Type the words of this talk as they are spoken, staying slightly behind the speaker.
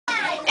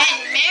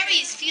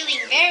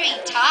feeling very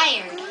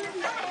tired.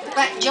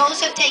 But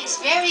Joseph takes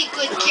very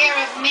good care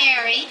of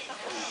Mary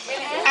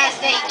as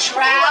they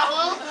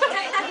travel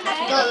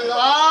the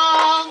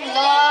long,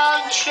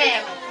 long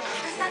trip.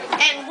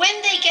 And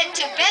when they get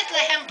to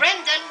Bethlehem,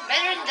 Brendan,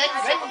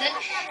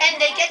 and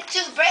they get to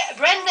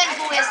Brendan,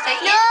 who is the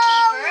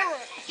innkeeper,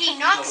 he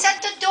knocks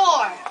at the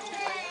door.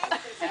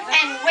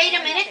 And wait a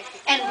minute,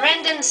 and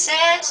Brendan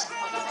says,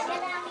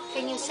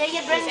 can you say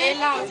it,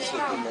 Brendan?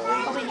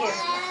 Over here.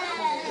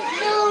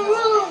 No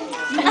room.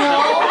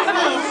 No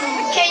room.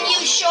 Can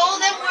you show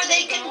them where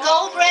they can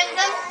go,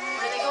 Brendan?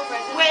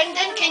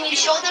 Brendan, can you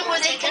show them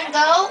where they can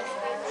go?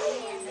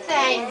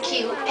 Thank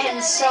you.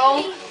 And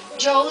so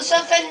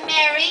Joseph and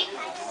Mary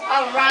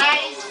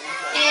arrived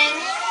in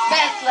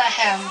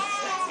Bethlehem.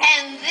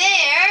 And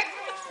there,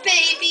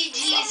 baby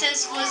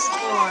Jesus was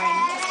born.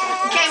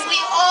 Can we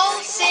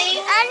all sing?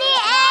 And the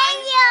angel.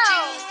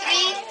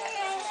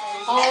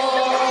 1, 2, 3. Oh,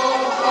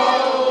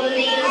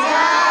 holy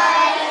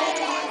night,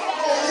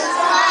 the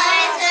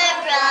stars are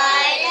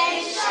bright and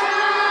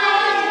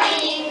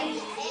shining.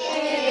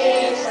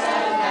 It is the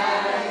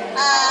night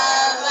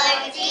of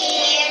our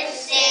dear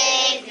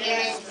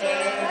Savior's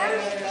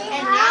birth.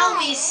 And now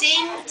we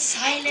sing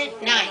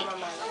Silent Night.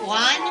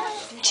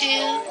 1,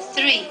 2,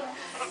 3.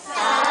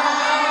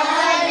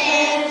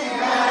 Silent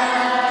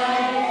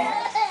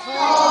night,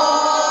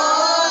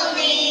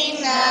 holy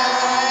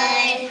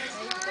night,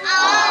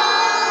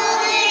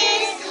 all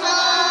is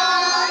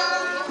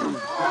calm,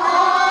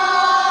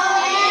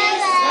 all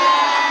is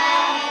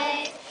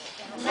light.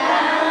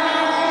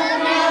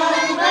 Lamb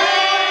and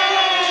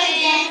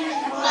virgin,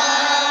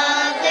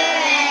 mother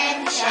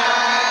and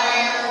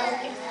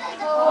child,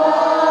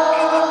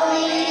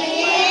 holy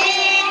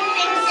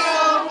infant, so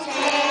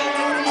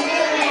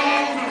tender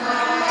and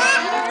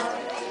mild.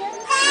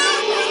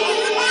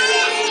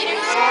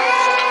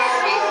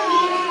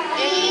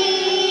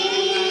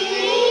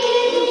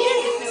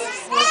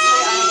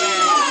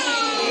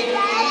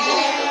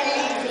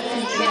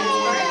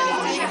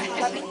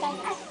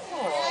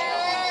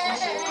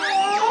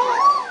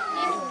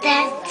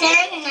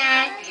 That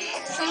night,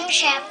 some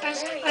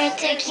shepherds were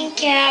taking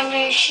care of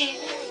their sheep.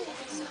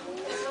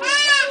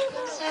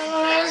 Some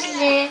were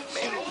asleep,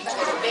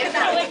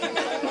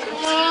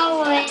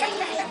 far away.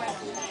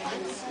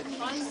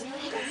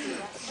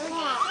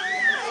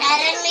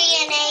 Suddenly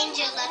an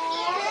angel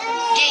appeared.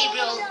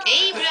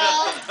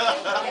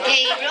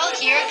 Gabriel,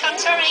 here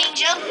comes our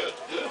angel.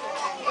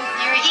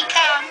 Here he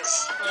comes.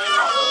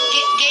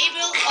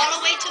 Gabriel, all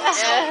the way to his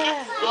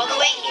home, all the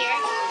way here.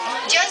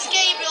 Just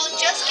Gabriel.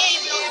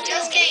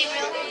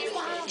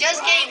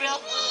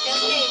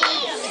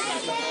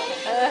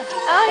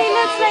 Oh, he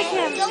looks like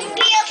him. Don't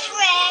be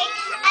afraid.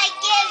 I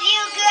give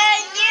you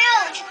good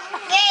news.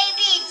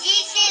 Baby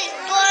Jesus is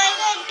born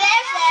in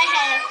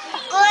Bethlehem.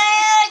 Go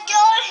and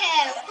adore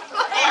him.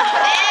 And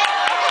then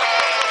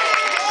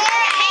more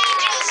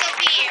angels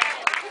appear.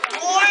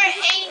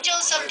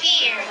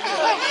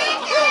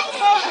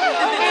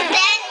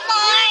 Then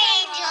more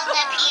angels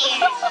appear.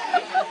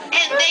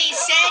 And they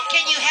said,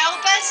 can you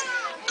help us?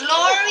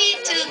 Glory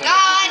to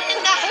God in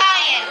the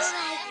highest,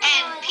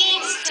 and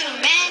peace to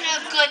men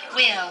of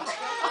goodwill.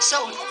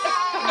 So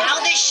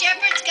now the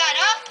shepherds got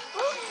up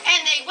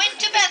and they went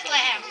to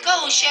Bethlehem.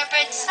 Go,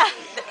 shepherds.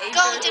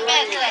 Go to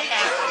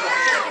Bethlehem.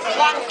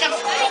 Walk the...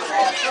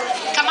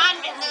 Come on,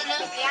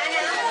 Lulu.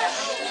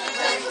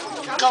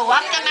 Go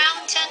up the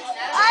mountain.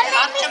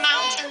 Up the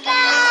mountain,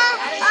 Lulu.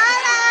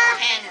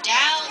 And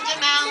down the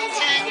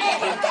mountain.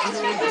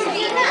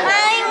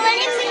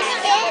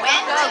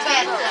 Went to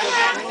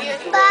Bethlehem.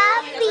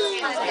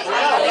 Papi.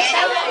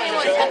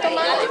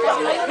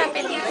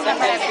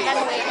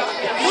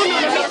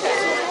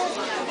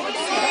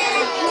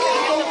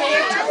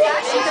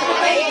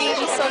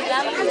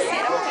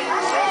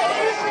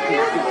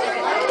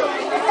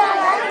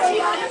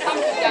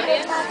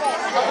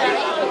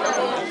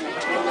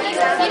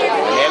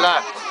 Daniela.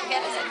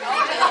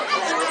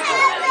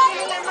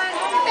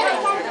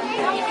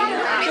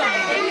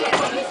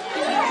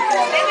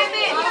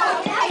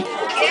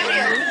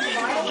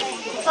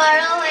 Far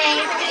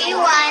away, 3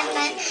 wise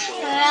men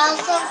were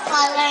also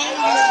following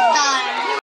the star.